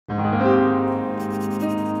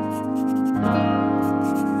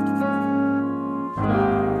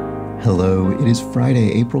Hello, it is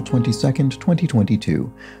Friday, April 22nd,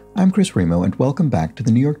 2022. I'm Chris Remo, and welcome back to the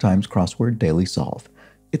New York Times Crossword Daily Solve.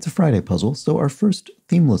 It's a Friday puzzle, so our first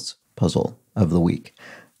themeless puzzle of the week,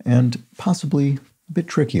 and possibly a bit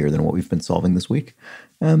trickier than what we've been solving this week.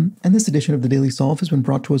 And this edition of the Daily Solve has been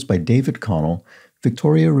brought to us by David Connell,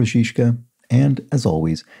 Victoria Rojishka, and, as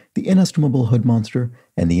always, the inestimable Hood Monster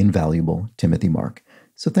and the invaluable Timothy Mark.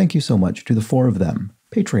 So thank you so much to the four of them,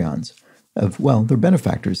 Patreons, they're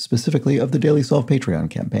benefactors, specifically of the Daily Solve Patreon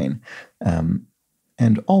campaign.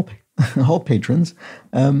 And all patrons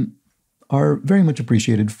are very much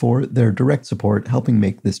appreciated for their direct support, helping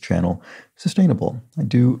make this channel sustainable. I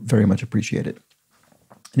do very much appreciate it.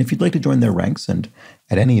 And if you'd like to join their ranks, and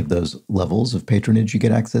at any of those levels of patronage, you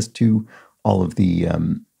get access to all of the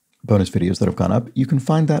bonus videos that have gone up, you can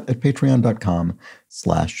find that at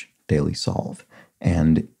patreon.com/dailysolve.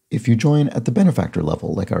 And if you join at the benefactor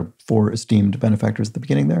level, like our four esteemed benefactors at the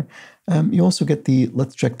beginning there, you also get the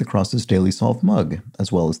Let's Check the Crosses Daily Solve mug,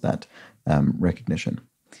 as well as that recognition.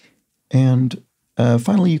 And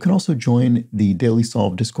finally, you can also join the Daily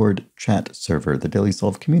Solve Discord chat server, the Daily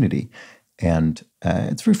Solve community. And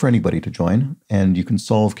it's free for anybody to join, and you can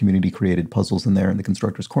solve community-created puzzles in there in the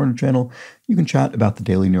Constructor's Corner channel. You can chat about the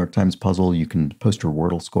daily New York Times puzzle, you can post your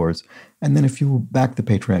Wordle scores, and then if you back the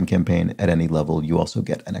Patreon campaign at any level, you also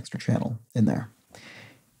get an extra channel in there.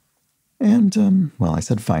 And, well, I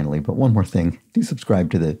said finally, but one more thing. Do subscribe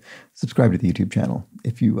to the YouTube channel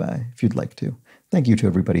if you'd like to. Thank you to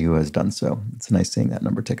everybody who has done so. It's nice seeing that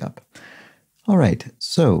number tick up. All right,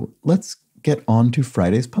 so let's get on to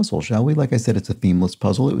Friday's puzzle, shall we? Like I said, it's a themeless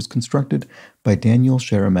puzzle. It was constructed by Daniel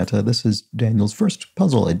Sharameta. This is Daniel's first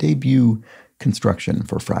puzzle, a debut construction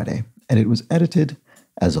for Friday. And it was edited,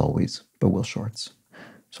 as always, by Will Shorts.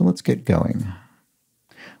 So let's get going.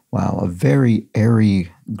 Wow, a very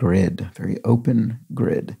airy grid, very open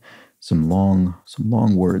grid. Some long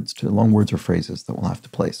words or phrases that we'll have to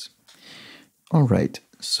place. All right,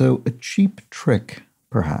 so a cheap trick,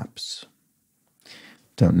 perhaps.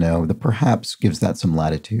 Don't know. The perhaps gives that some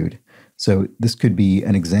latitude. So this could be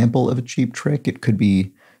an example of a cheap trick. It could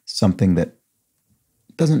be something that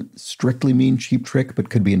doesn't strictly mean cheap trick,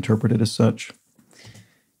 but could be interpreted as such.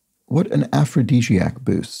 What an aphrodisiac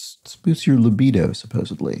boosts. Boosts your libido,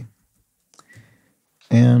 supposedly.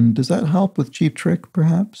 And does that help with cheap trick,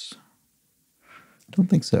 perhaps?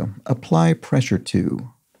 Don't think so. Apply pressure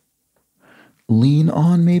to. Lean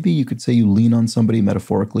on, maybe? You could say you lean on somebody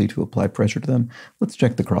metaphorically to apply pressure to them. Let's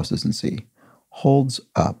check the crosses and see. Holds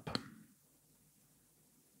up.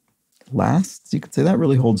 Lasts? You could say that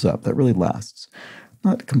really holds up. That really lasts.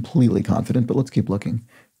 Not completely confident, but let's keep looking.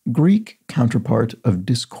 Greek counterpart of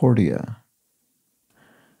discordia.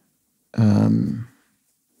 Is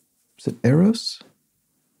it eros?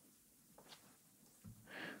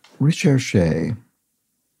 Recherche.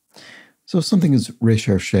 So if something is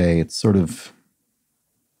recherche, it's sort of,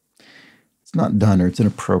 it's not done, or it's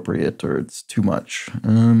inappropriate, or it's too much.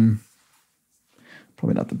 Probably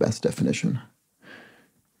not the best definition.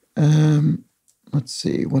 Let's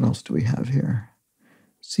see, what else do we have here?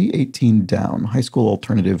 C18 down, high school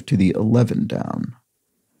alternative to the 11 down.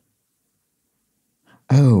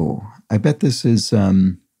 Oh, I bet this is,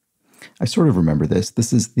 I sort of remember this.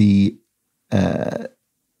 This is the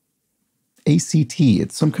ACT.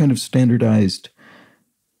 It's some kind of standardized.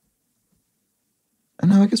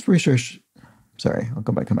 No, I guess research. Sorry, I'll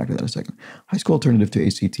come back to that in a second. High school alternative to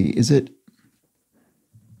ACT. Is it?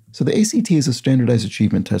 So the ACT is a standardized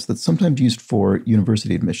achievement test that's sometimes used for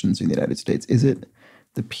university admissions in the United States. Is it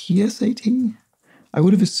the PSAT? I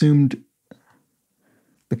would have assumed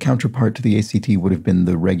the counterpart to the ACT would have been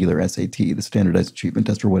the regular SAT, the standardized achievement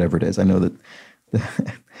test, or whatever it is. I know that the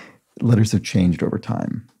letters have changed over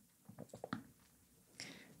time.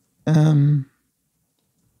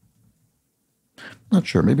 Not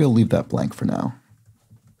sure. Maybe I'll leave that blank for now.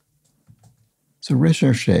 So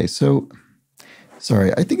recherche. So,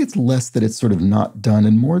 sorry, I think it's less that it's sort of not done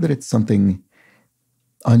and more that it's something,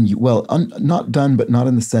 not done, but not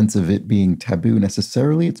in the sense of it being taboo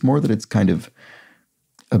necessarily. It's more that it's kind of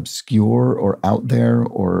obscure or out there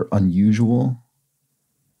or unusual.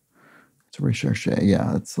 It's a recherche.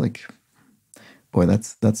 Yeah, it's like, boy,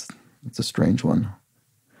 that's a strange one.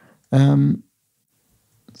 So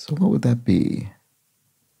what would that be?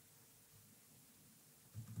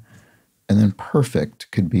 And then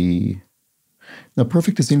perfect could be, now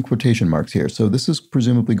perfect is in quotation marks here, so this is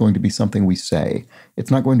presumably going to be something we say. It's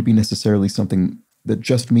not going to be necessarily something that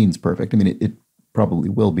just means perfect. I mean, it probably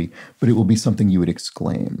will be, but it will be something you would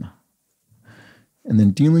exclaim. And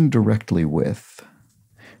then dealing directly with,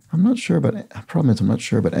 I'm not sure about, problem is I'm not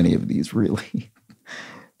sure about any of these really.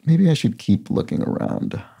 maybe I should keep looking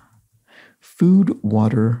around. Food,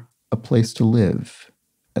 water, a place to live,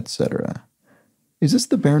 etc. Is this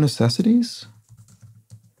the bare necessities?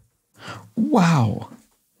 Wow.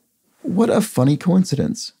 What a funny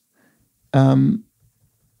coincidence.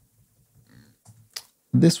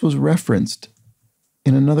 This was referenced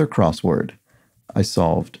in another crossword I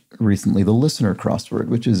solved recently, the listener crossword,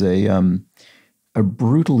 which is a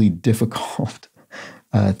brutally difficult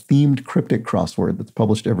themed cryptic crossword that's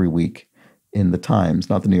published every week in the Times,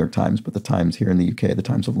 not the New York Times, but the Times here in the UK, the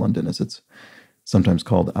Times of London, as it's sometimes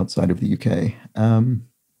called outside of the UK.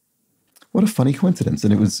 What a funny coincidence!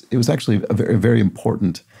 And it was actually a very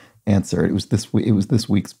important answer. It was this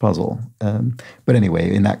week's puzzle. But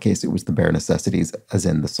anyway, in that case, it was the bare necessities, as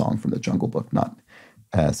in the song from the Jungle Book, not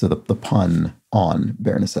so the pun on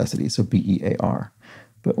bare necessities, so BEAR.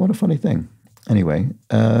 But what a funny thing. Anyway,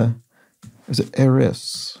 is it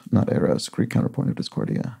Eris, not Eros, Greek counterpoint of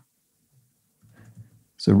Discordia?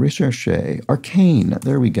 So recherche, arcane.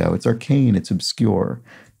 There we go. It's arcane. It's obscure.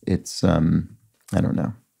 It's I don't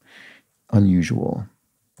know, unusual.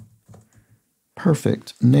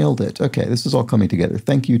 Perfect. Nailed it. Okay, this is all coming together.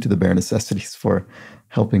 Thank you to the bare necessities for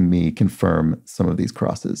helping me confirm some of these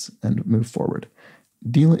crosses and move forward.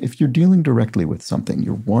 If you're dealing directly with something,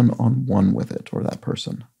 you're one-on-one with it or that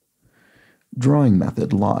person. Drawing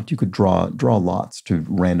method, lot. You could draw lots to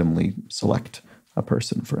randomly select a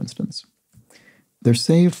person, for instance. They're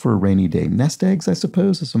saved for a rainy day. Nest eggs, I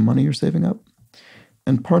suppose, is some money you're saving up.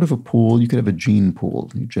 And part of a pool, you could have a gene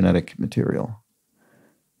pool, genetic material.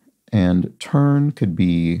 And turn could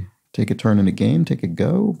be take a turn in a game, take a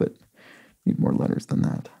go, but need more letters than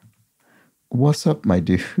that. What's up, my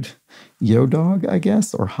dude? Yo dog, I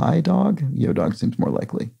guess, or hi dog. Yo dog seems more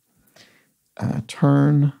likely.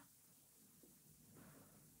 Turn.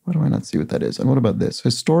 Why do I not see what that is? And what about this?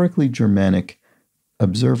 Historically Germanic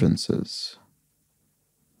observances.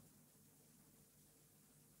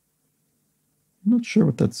 I'm not sure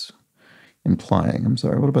what that's implying. I'm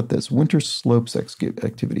sorry. What about this? Winter slopes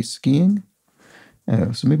activity. Skiing?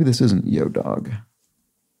 Oh, so maybe this isn't yo dog.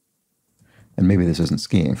 And maybe this isn't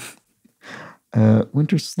skiing.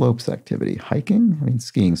 Winter slopes activity. Hiking? I mean,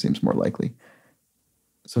 skiing seems more likely.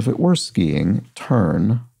 So if it were skiing,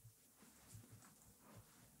 turn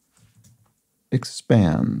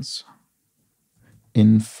expands.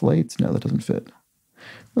 Inflates? No, that doesn't fit.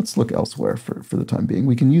 Let's look elsewhere for the time being.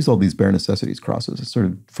 We can use all these bare necessities crosses. I sort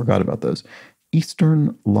of forgot about those.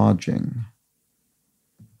 Eastern lodging.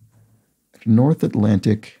 North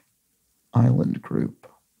Atlantic island group.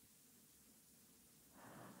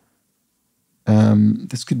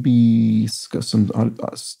 This could be some, I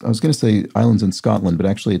was going to say islands in Scotland, but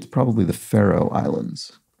actually it's probably the Faroe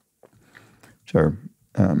Islands, which are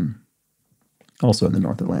also in the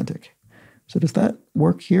North Atlantic. So does that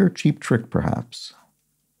work here? Cheap trick, perhaps.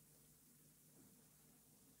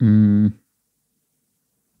 And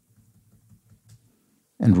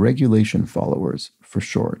regulation followers, for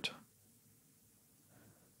short.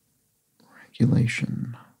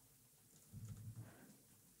 Regulation.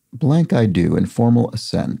 Blank I do, informal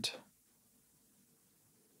assent.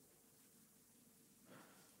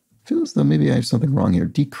 I feel as though maybe I have something wrong here.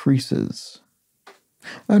 Decreases.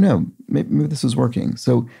 Oh no, maybe this is working.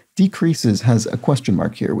 So decreases has a question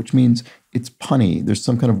mark here, which means it's punny. There's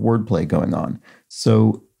some kind of wordplay going on.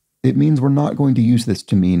 So it means we're not going to use this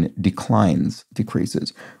to mean declines,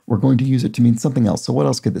 decreases. We're going to use it to mean something else. So what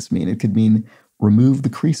else could this mean? It could mean remove the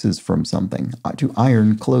creases from something, to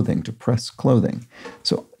iron clothing, to press clothing.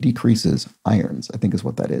 So decreases, irons, I think is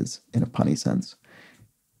what that is in a punny sense.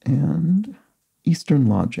 And Eastern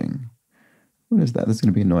lodging. What is that? This is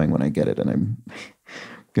going to be annoying when I get it, and I'm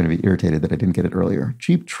going to be irritated that I didn't get it earlier.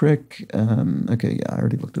 Cheap trick. Okay, yeah, I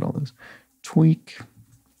already looked at all those. Tweak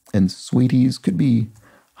and sweeties could be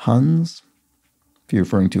Huns, if you're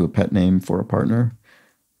referring to a pet name for a partner,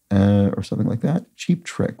 or something like that. Cheap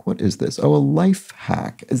trick. What is this? Oh, a life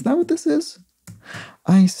hack. Is that what this is?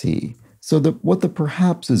 I see. So what the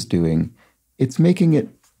perhaps is doing, it's making it,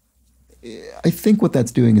 I think what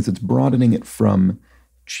that's doing is it's broadening it from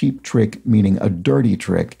cheap trick, meaning a dirty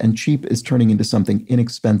trick, and cheap is turning into something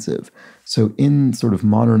inexpensive. So in sort of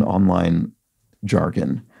modern online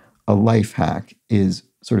jargon, a life hack is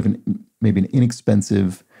sort of maybe an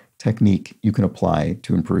inexpensive technique you can apply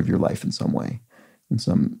to improve your life in some way,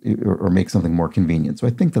 or make something more convenient. So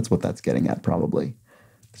I think that's what that's getting at, probably.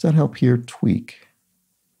 Does that help here? Tweak.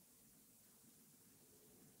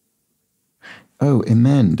 Oh,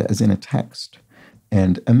 amend, as in a text.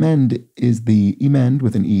 And amend is the, emend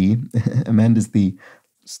with an E, amend is the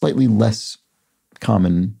slightly less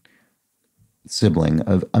common sibling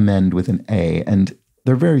of amend with an A. And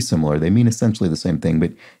They're very similar. They mean essentially the same thing,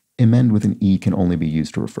 but emend with an E can only be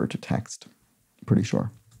used to refer to text. Pretty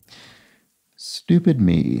sure. Stupid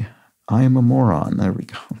me. I am a moron. There we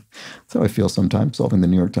go. That's how I feel sometimes solving the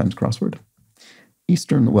New York Times crossword.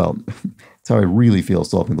 Eastern, well, it's how I really feel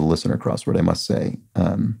solving the listener crossword, I must say.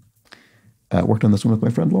 Worked on this one with my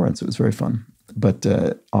friend Lawrence. It was very fun, but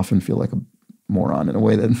often feel like a moron in a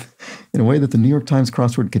way that the New York Times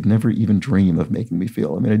crossword could never even dream of making me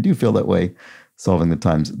feel. I mean, I do feel that way solving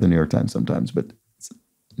the New York Times sometimes, but it's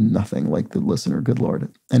nothing like the listener. Good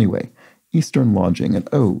Lord. Anyway, Eastern lodging and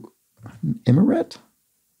Immeret?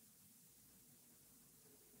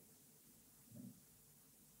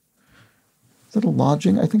 Is that a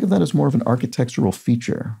lodging? I think of that as more of an architectural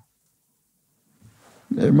feature.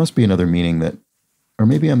 There must be another meaning that, or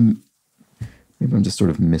maybe I'm just sort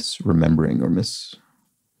of misremembering or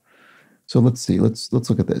So let's see. Let's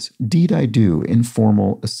look at this. Deed I do,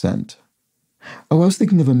 informal assent. Oh, I was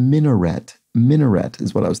thinking of a minaret. Minaret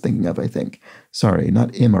is what I was thinking of, I think. Sorry,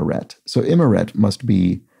 not immeret. So immeret must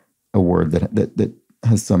be a word that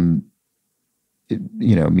has some,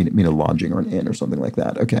 mean a lodging or an inn or something like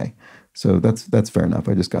that. Okay, so that's fair enough.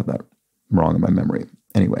 I just got that wrong in my memory.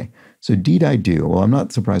 Anyway, so deed I do. Well, I'm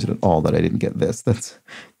not surprised at all that I didn't get this. That's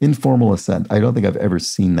informal assent. I don't think I've ever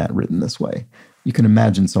seen that written this way. You can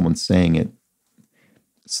imagine someone saying it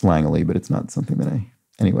slangily, but it's not something that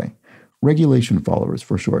Anyway, regulation followers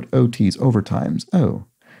for short. OTs, overtimes. Oh,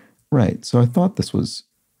 right. So I thought this was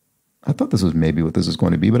maybe what this is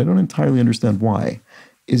going to be, but I don't entirely understand why.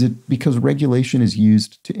 Is it because regulation is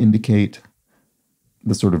used to indicate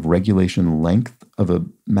the sort of regulation length of a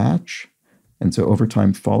match? And so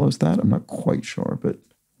overtime follows that? I'm not quite sure, but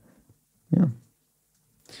yeah.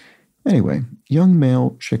 Anyway, young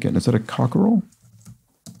male chicken. Is that a cockerel?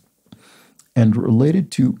 And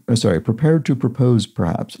related to, prepared to propose,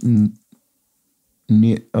 perhaps. I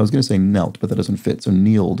was going to say knelt, but that doesn't fit. So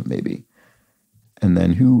kneeled, maybe. And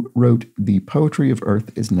then who wrote The Poetry of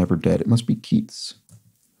Earth is Never Dead? It must be Keats.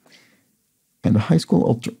 And a high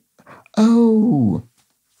school Oh!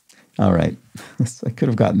 All right. I could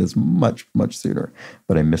have gotten this much, much sooner,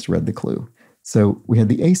 but I misread the clue. So we had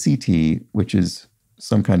the ACT, which is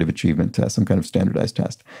some kind of achievement test, some kind of standardized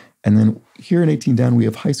test. And then here in 18 down, we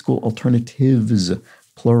have high school alternatives,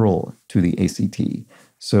 plural, to the ACT.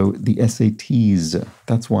 So the SATs,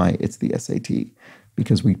 that's why it's the SAT,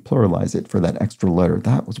 because we pluralize it for that extra letter.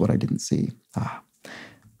 That was what I didn't see.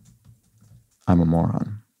 I'm a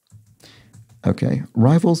moron. Okay,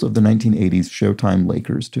 rivals of the 1980s Showtime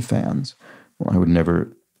Lakers to fans. Well, I would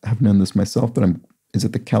never have known this myself, but is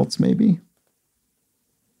it the Celts maybe?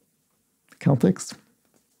 Celtics?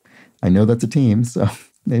 I know that's a team, so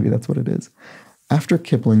maybe that's what it is. After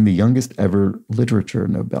Kipling, the youngest ever literature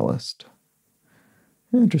Nobelist.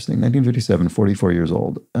 Interesting, 1957, 44 years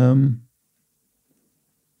old. I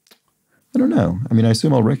don't know. I mean, I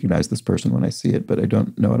assume I'll recognize this person when I see it, but I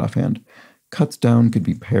don't know it offhand. Cuts down could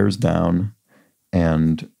be pares down.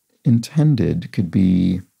 And intended could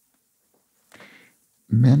be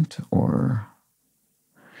meant, or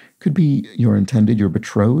could be your intended, your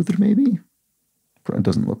betrothed, maybe? It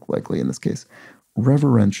doesn't look likely in this case.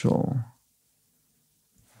 Reverential.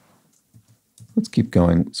 Let's keep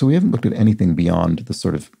going. So we haven't looked at anything beyond the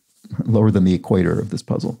sort of lower than the equator of this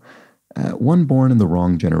puzzle. One born in the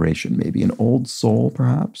wrong generation, maybe. An old soul,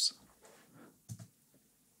 perhaps?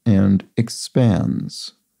 And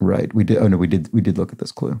expands. Right, we did. Oh no, we did look at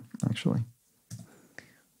this clue actually.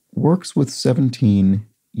 Works with 17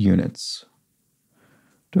 units.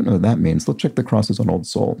 Don't know what that means. Let's check the crosses on Old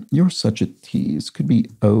Soul. You're such a tease. Could be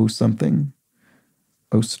oh something.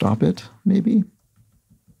 Oh, stop it, maybe.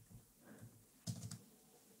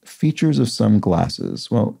 Features of some glasses.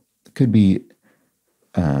 Well, it could be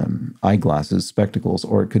eyeglasses, spectacles,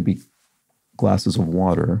 or it could be glasses of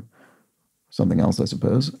water. Something else, I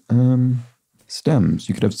suppose. Stems.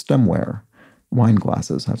 You could have stemware. Wine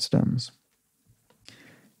glasses have stems.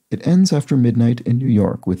 It ends after midnight in New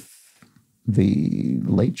York with the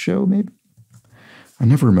Late Show, maybe? I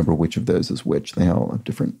never remember which of those is which. They all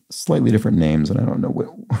have slightly different names, and I don't know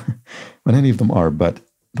what any of them are, but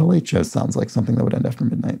the Late Show sounds like something that would end after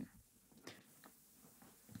midnight.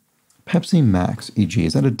 Pepsi Max, e.g.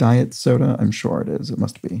 Is that a diet soda? I'm sure it is. It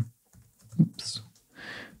must be. Oops.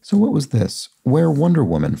 So what was this? Where Wonder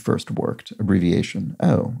Woman first worked, abbreviation.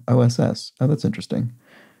 Oh, OSS. Oh, that's interesting.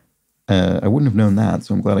 I wouldn't have known that,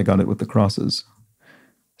 so I'm glad I got it with the crosses.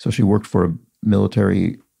 So she worked for a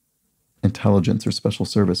military intelligence or special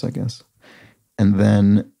service, I guess. And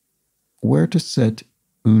then, where to sit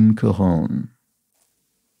un couronne?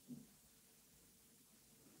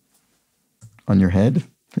 On your head?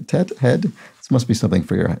 Tet, head. This must be something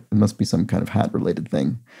for your, it must be some kind of hat-related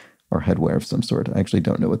thing or headwear of some sort. I actually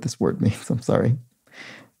don't know what this word means. I'm sorry.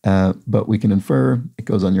 But we can infer it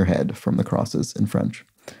goes on your head from the crosses in French.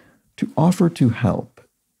 To offer to help.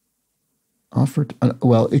 Offer to,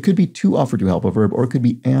 well, it could be to offer to help, a verb, or it could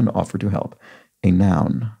be an offer to help, a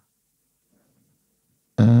noun.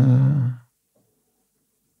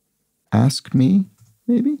 Ask me,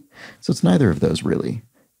 maybe? So it's neither of those, really.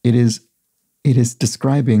 It is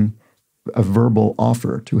describing a verbal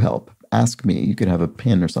offer to help. Ask me. You could have a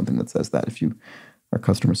pin or something that says that if you are a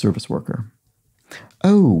customer service worker.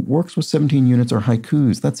 Oh, works with 17 units are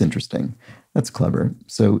haikus. That's interesting. That's clever.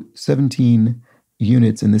 So 17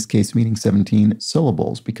 units, in this case, meaning 17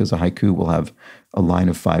 syllables, because a haiku will have a line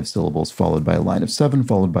of 5 syllables followed by a line of 7,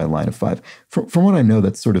 followed by a line of 5. From what I know,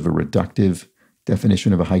 that's sort of a reductive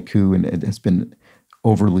definition of a haiku, and it has been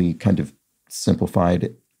overly kind of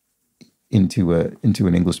simplified into an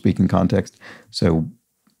English-speaking context. So,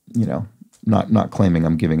 you know, not claiming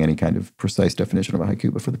I'm giving any kind of precise definition of a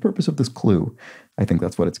haiku, but for the purpose of this clue, I think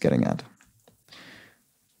that's what it's getting at.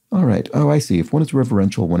 All right. Oh, I see. If one is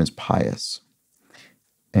reverential, one is pious.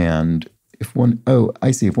 And if one, oh, I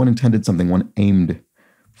see. If one intended something, one aimed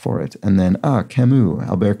for it. And then, Camus,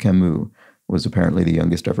 Albert Camus, was apparently the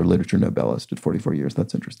youngest ever literature Nobelist at 44 years.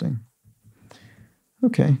 That's interesting.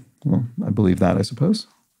 Okay. Well, I believe that, I suppose.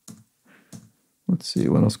 Let's see,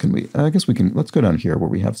 what else can we, I guess we can, let's go down here where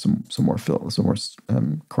we have some more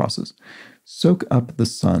crosses. Soak up the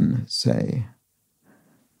sun, say.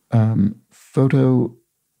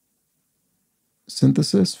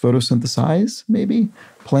 Photosynthesize, maybe?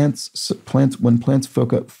 Plants, when plants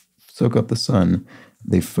soak up the sun,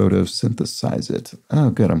 they photosynthesize it. Oh,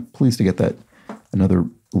 good, I'm pleased to get that, another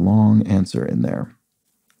long answer in there.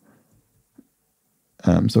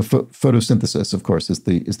 So photosynthesis, of course, is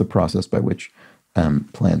the process by which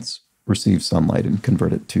plants receive sunlight and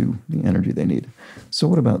convert it to the energy they need. So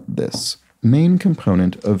what about this? Main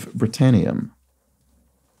component of Britannium.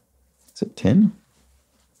 Is it tin?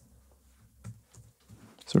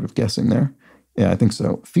 Sort of guessing there. Yeah, I think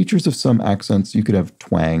so. Features of some accents. You could have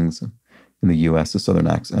twangs. In the U.S., the southern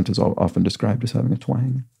accent is often described as having a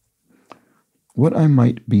twang. What I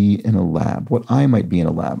might be in a lab. What I might be in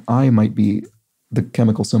a lab. I might be the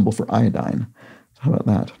chemical symbol for iodine. How about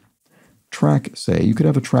that? Track, say. You could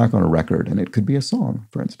have a track on a record, and it could be a song,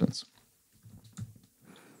 for instance.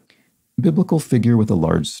 Biblical figure with a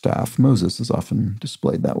large staff. Moses is often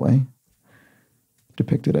displayed that way.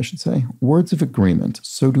 Depicted, I should say. Words of agreement.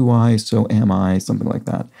 So do I, so am I, something like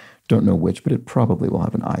that. Don't know which, but it probably will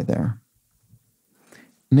have an I there.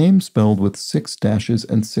 Name spelled with 6 dashes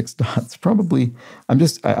and 6 dots. Probably, I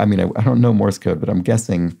don't know Morse code, but I'm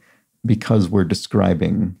guessing because we're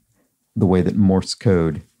describing the way that Morse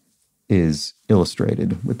code is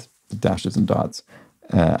illustrated with dashes and dots,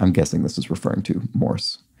 I'm guessing this is referring to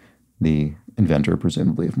Morse, the inventor,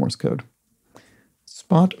 presumably, of Morse code.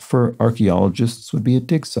 Spot for archaeologists would be a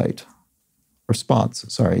dig site. Or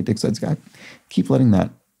spots, sorry, dig sites. I keep letting that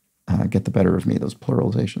get the better of me, those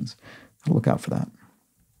pluralizations. I'll look out for that.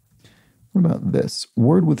 What about this?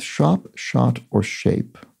 Word with shop, shot, or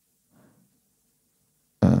shape.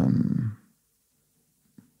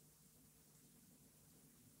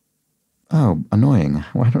 Oh, annoying.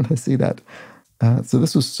 Why don't I see that? So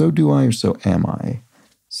this was so do I or so am I.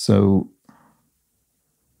 So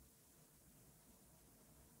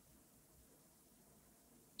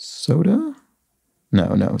soda?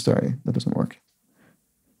 No, sorry. That doesn't work.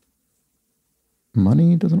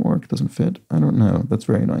 Money doesn't work, doesn't fit. I don't know. That's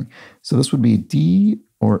very annoying. So this would be D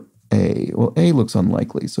or A. Well, A looks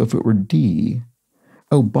unlikely. So if it were D,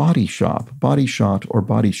 oh, body shop, body shot, or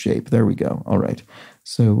body shape. There we go. All right.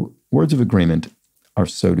 So words of agreement are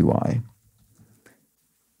so do I.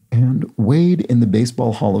 And Wade in the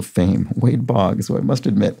Baseball Hall of Fame, Wade Boggs, who I must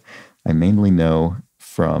admit I mainly know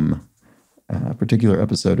from a particular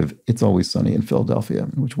episode of It's Always Sunny in Philadelphia,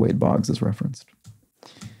 in which Wade Boggs is referenced.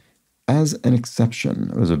 As an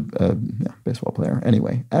exception, it was a baseball player.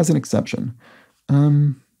 Anyway, as an exception.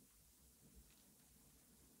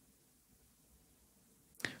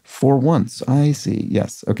 For once, I see.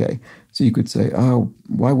 Yes, okay. So you could say, oh,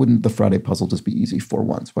 why wouldn't the Friday puzzle just be easy for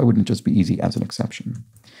once? Why wouldn't it just be easy as an exception?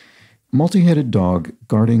 Multi-headed dog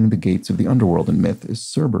guarding the gates of the underworld in myth is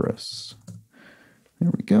Cerberus.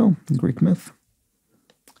 There we go, Greek myth.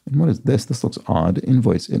 And what is this? This looks odd.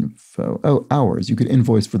 Invoice info. Oh, hours. You could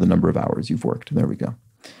invoice for the number of hours you've worked. There we go.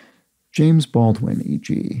 James Baldwin,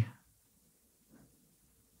 e.g.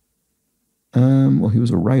 Well, he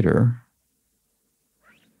was a writer.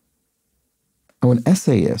 Oh, an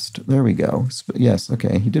essayist. There we go. Yes,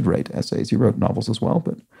 okay, he did write essays. He wrote novels as well,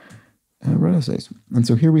 but wrote essays. And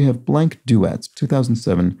so here we have Blank Duets,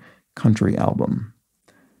 2007 country album.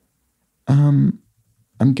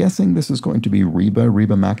 I'm guessing this is going to be Reba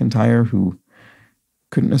McEntire, who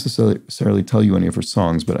couldn't necessarily tell you any of her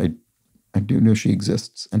songs, but I do know she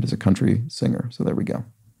exists and is a country singer. So there we go.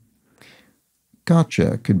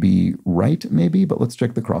 Gotcha could be right, maybe, but let's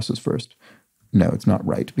check the crosses first. No, it's not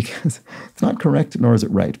right, because it's not correct, nor is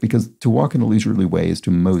it right, because to walk in a leisurely way is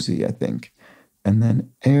to mosey, I think. And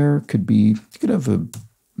then air could be, you could have a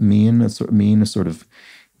sort of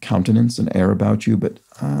countenance and air about you, but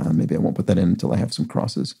maybe I won't put that in until I have some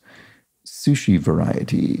crosses. Sushi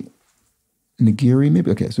variety. Nigiri, maybe,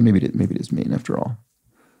 okay, so maybe it is mean after all.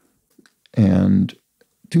 And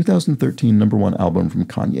 2013 #1 album from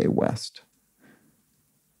Kanye West.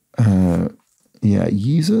 Yeah,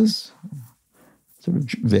 Yeezus, sort of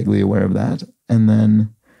vaguely aware of that. And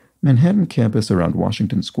then Manhattan campus around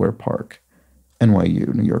Washington Square Park,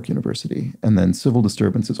 NYU, New York University. And then civil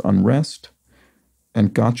disturbances, unrest.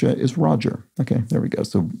 And gotcha is Roger. Okay, there we go.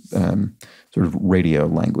 So sort of radio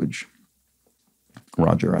language.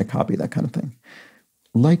 Roger, I copy, that kind of thing.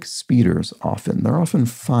 Like speeders often. They're often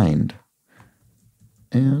find.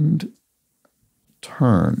 And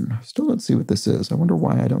turn. Still don't see what this is. I wonder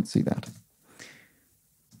why I don't see that.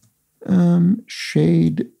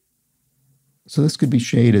 Shade. So this could be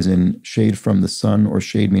shade as in shade from the sun, or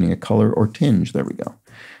shade meaning a color, or tinge. There we go.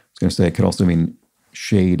 I was going to say it could also mean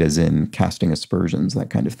shade as in casting aspersions, that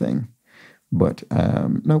kind of thing. But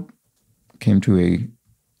nope. Came to a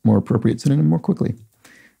more appropriate synonym more quickly.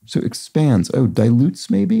 So expands. Oh, dilutes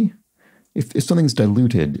maybe? If something's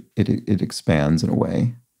diluted, it expands in a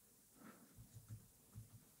way.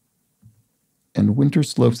 And winter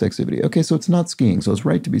slopes activity. Okay, so it's not skiing, so I was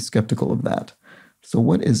right to be skeptical of that. So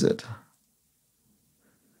what is it?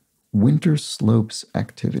 Winter slopes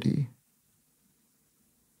activity.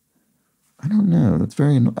 I don't know. That's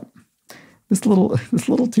very annoying. This little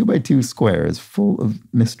 2x2 square is full of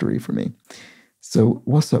mystery for me. So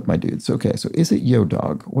what's up, my dudes? Okay, so is it yo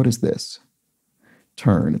dog? What is this?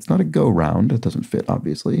 Turn. It's not a go round. It doesn't fit,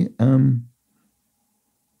 obviously.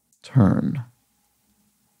 Turn.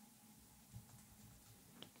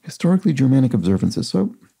 Historically Germanic observances.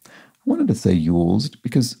 So I wanted to say Yule's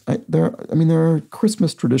because there are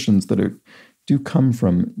Christmas traditions that do come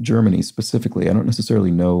from Germany specifically. I don't necessarily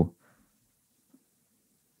know.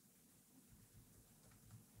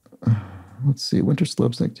 Let's see. Winter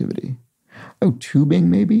slopes activity. Oh, tubing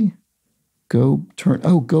maybe? Go turn.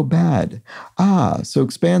 Oh, go bad. So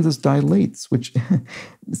expands as dilates, which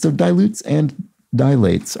so dilutes and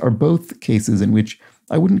dilates are both cases in which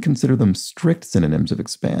I wouldn't consider them strict synonyms of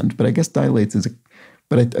expand, but I guess dilates is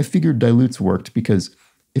but I figured dilutes worked because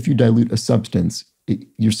if you dilute a substance,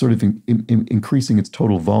 you're sort of increasing its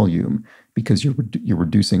total volume because you're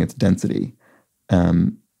reducing its density.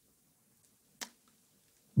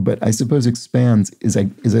 But I suppose expands is a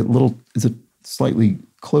slightly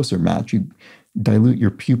closer match. You dilute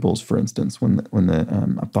your pupils, for instance, when the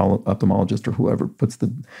ophthalmologist or whoever puts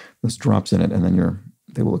those drops in it, and then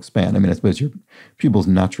they will expand. I mean, I suppose your pupils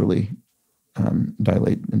naturally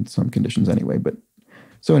dilate in some conditions anyway. But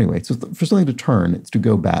so anyway, so for something to turn, it's to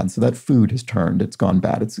go bad. So that food has turned. It's gone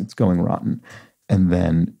bad. It's going rotten. And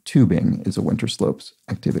then tubing is a winter slopes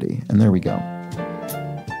activity. And there we go.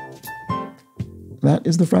 That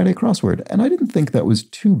is the Friday crossword. And I didn't think that was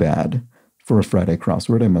too bad for a Friday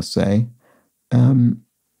crossword, I must say. It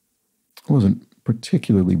wasn't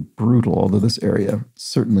particularly brutal, although this area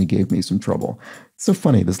certainly gave me some trouble. It's so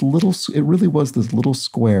funny. It really was this little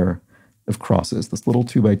square of crosses, this little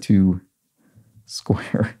 2x2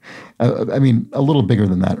 square. I mean, a little bigger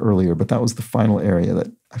than that earlier, but that was the final area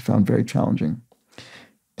that I found very challenging.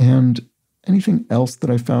 And anything else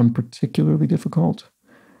that I found particularly difficult?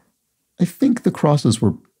 I think the crosses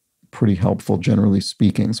were pretty helpful, generally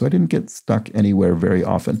speaking, so I didn't get stuck anywhere very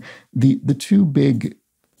often. The two big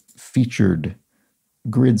featured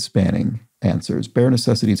grid-spanning answers, bare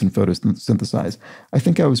necessities and photosynthesize, I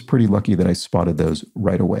think I was pretty lucky that I spotted those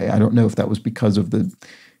right away. I don't know if that was because of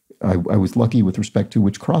I was lucky with respect to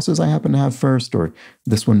which crosses I happened to have first, or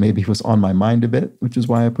this one maybe was on my mind a bit, which is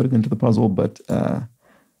why I put it into the puzzle, but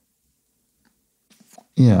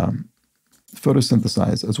yeah.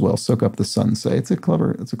 Photosynthesize as well. Soak up the sun. Say it's a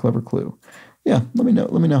clever clue. Yeah, let me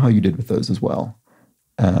know how you did with those as well.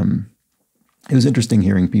 It was interesting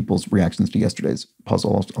hearing people's reactions to yesterday's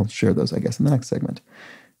puzzle. I'll share those, I guess, in the next segment,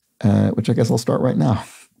 which I guess I'll start right now.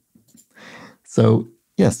 So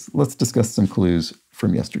yes, let's discuss some clues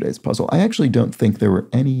from yesterday's puzzle. I actually don't think there were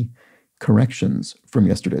any corrections from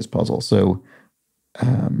yesterday's puzzle. So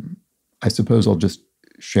I suppose I'll just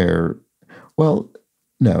share. Well,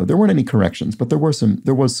 no, there weren't any corrections, but there was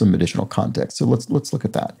some additional context. So let's look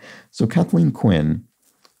at that. So Kathleen Quinn,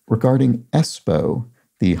 regarding Espo,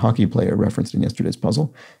 the hockey player referenced in yesterday's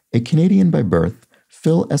puzzle, a Canadian by birth,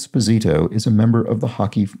 Phil Esposito is a member of the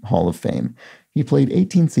Hockey Hall of Fame. He played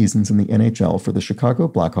 18 seasons in the NHL for the Chicago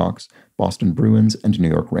Blackhawks, Boston Bruins, and New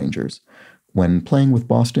York Rangers. When playing with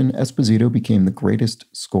Boston, Esposito became the greatest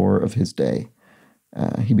scorer of his day.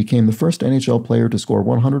 He became the first NHL player to score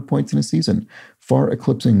 100 points in a season, far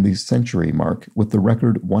eclipsing the century mark with the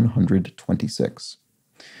record 126.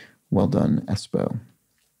 Well done, Espo.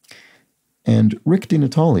 And Rick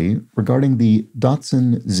DiNatale, regarding the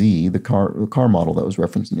Datsun Z, the car model that was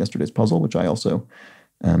referenced in yesterday's puzzle, which I also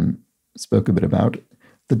spoke a bit about.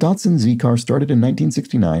 The Datsun Z car started in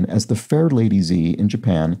 1969 as the Fair Lady Z in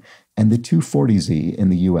Japan and the 240Z in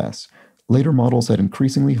the US. Later models had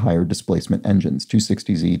increasingly higher displacement engines,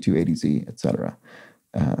 260Z, 280Z, etc.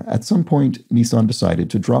 At some point, Nissan decided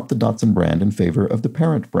to drop the Datsun brand in favor of the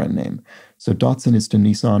parent brand name. So Datsun is to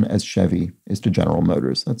Nissan as Chevy is to General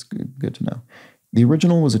Motors. That's good to know. The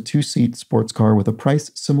original was a two-seat sports car with a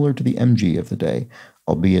price similar to the MG of the day,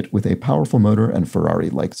 albeit with a powerful motor and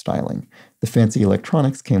Ferrari-like styling. The fancy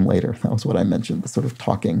electronics came later. That was what I mentioned, the sort of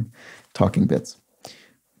talking bits.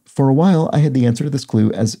 For a while, I had the answer to this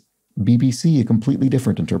clue as BBC, a completely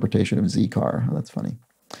different interpretation of Z car. Oh, that's funny.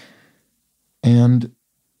 And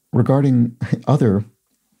regarding other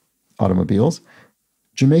automobiles,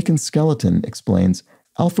 Jamaican Skeleton explains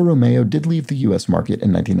Alfa Romeo did leave the US market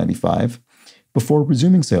in 1995 before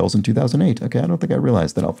resuming sales in 2008. Okay, I don't think I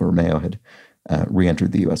realized that Alfa Romeo had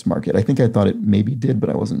re-entered the US market. I think I thought it maybe did, but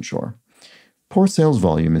I wasn't sure. Poor sales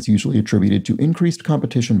volume is usually attributed to increased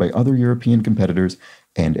competition by other European competitors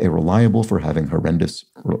and a reliable for having horrendous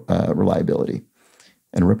reliability,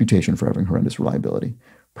 and a reputation for having horrendous reliability.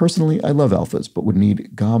 Personally, I love Alphas, but would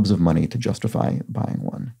need gobs of money to justify buying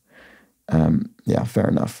one. Yeah, fair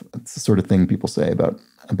enough. It's the sort of thing people say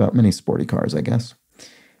about many sporty cars, I guess.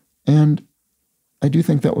 And I do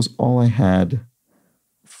think that was all I had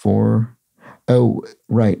for... Oh,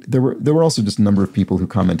 right. There were also just a number of people who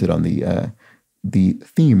commented on the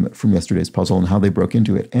theme from yesterday's puzzle and how they broke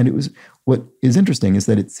into it. And it was, what is interesting is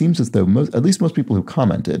that it seems as though at least most people who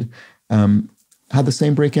commented had the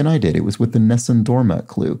same break-in I did. It was with the Nessun Dorma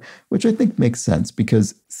clue, which I think makes sense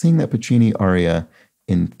because seeing that Puccini aria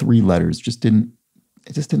in 3 letters just didn't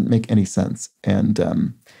make any sense.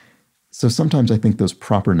 And so sometimes I think those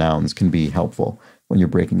proper nouns can be helpful when you're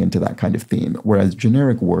breaking into that kind of theme. Whereas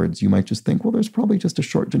generic words, you might just think, well, there's probably just a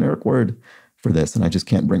short generic word for this, and I just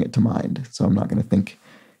can't bring it to mind. So I'm not going to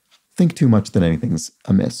think too much that anything's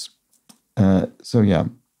amiss. So yeah,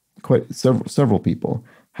 quite several people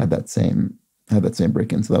had that same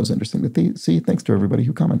break-in. So that was interesting to see. Thanks to everybody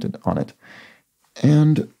who commented on it.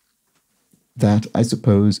 And that, I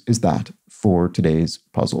suppose, is that for today's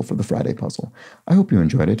puzzle, for the Friday puzzle. I hope you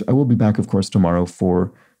enjoyed it. I will be back, of course, tomorrow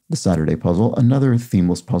for the Saturday puzzle, another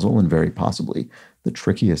themeless puzzle, and very possibly the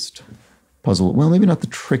trickiest puzzle. Well, maybe not the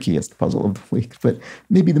trickiest puzzle of the week, but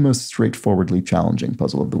maybe the most straightforwardly challenging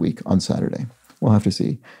puzzle of the week on Saturday. We'll have to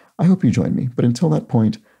see. I hope you join me. But until that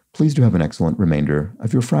point, please do have an excellent remainder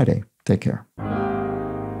of your Friday. Take care.